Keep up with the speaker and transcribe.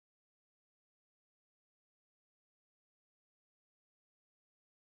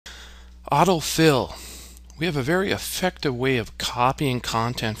Autofill. We have a very effective way of copying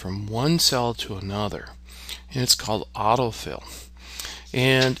content from one cell to another, and it's called autofill.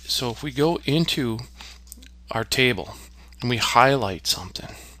 And so if we go into our table and we highlight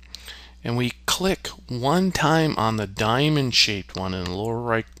something and we click one time on the diamond shaped one in the lower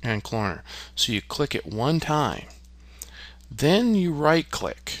right hand corner, so you click it one time, then you right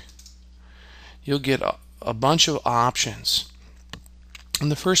click, you'll get a bunch of options.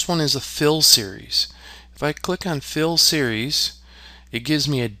 And the first one is a fill series. If I click on fill series, it gives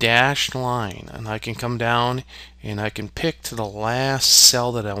me a dashed line, and I can come down and I can pick to the last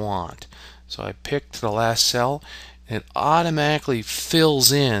cell that I want. So I pick to the last cell, and it automatically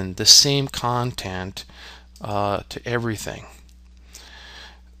fills in the same content to everything.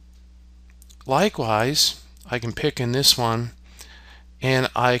 Likewise, I can pick in this one and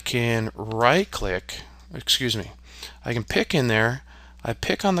I can right click, I can pick in there, I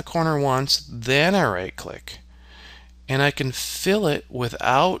pick on the corner once, then I right click, and I can fill it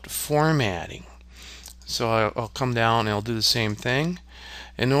without formatting. So I'll come down and I'll do the same thing,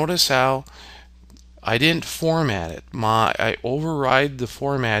 and notice how I didn't format it. I override the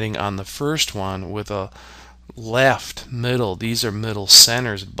formatting on the first one with a left middle. These are middle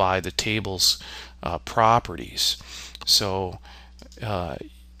centers by the table's properties. So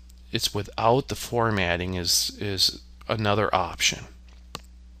it's without the formatting is another option.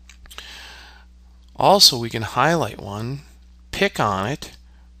 Also, we can highlight one, pick on it,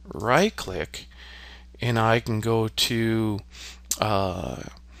 right click, and I can go to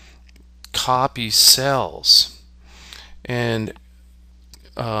copy cells. And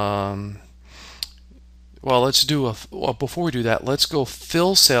well, let's do before we do that, let's go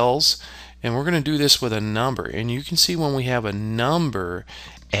fill cells, and we're going to do this with a number. And you can see when we have a number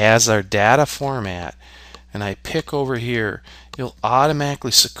as our data format, and I pick over here, it'll automatically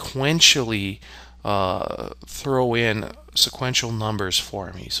sequentially throw in sequential numbers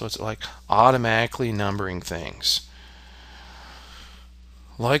for me. So it's like automatically numbering things.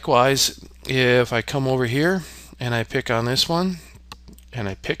 Likewise, if I come over here and I pick on this one and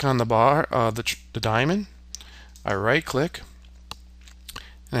I pick on the bar, the diamond, I right click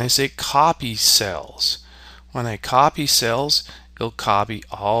and I say copy cells. When I copy cells, it'll copy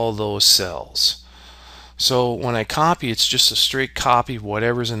all those cells. So when I copy, it's just a straight copy of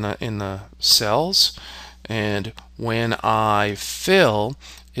whatever's in the cells, and when I fill,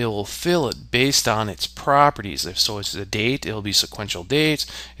 it will fill it based on its properties. If so, it's a date, it'll be sequential dates.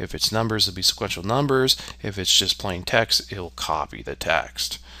 If it's numbers, it'll be sequential numbers. If it's just plain text, it'll copy the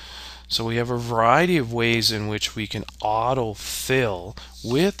text. So we have a variety of ways in which we can auto-fill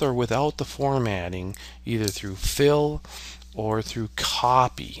with or without the formatting, either through fill or through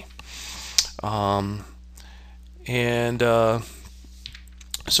copy.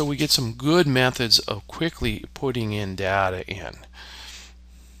 So we get some good methods of quickly putting in data in.